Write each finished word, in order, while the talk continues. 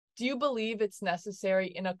do you believe it's necessary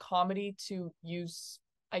in a comedy to use,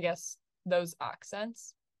 I guess, those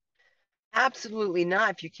accents? Absolutely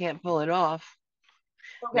not if you can't pull it off.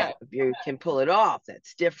 Okay. Now, if you can pull it off,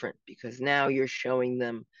 that's different because now you're showing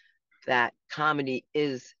them that comedy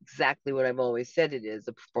is exactly what I've always said it is,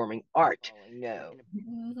 a performing art. No.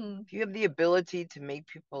 Hmm. If you have the ability to make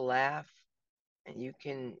people laugh and you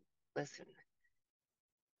can listen,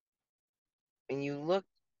 when you look,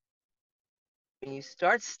 when you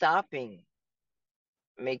start stopping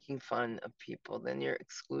making fun of people, then you're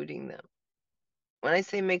excluding them. When I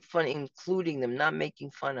say make fun, including them, not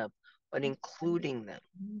making fun of, but including them.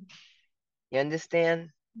 You understand?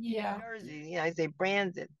 Yeah. Jersey, I say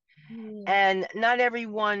Brandon. Yeah. And not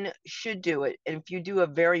everyone should do it. And if you do a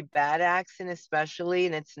very bad accent, especially,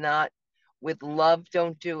 and it's not with love,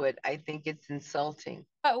 don't do it. I think it's insulting.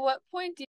 At what point do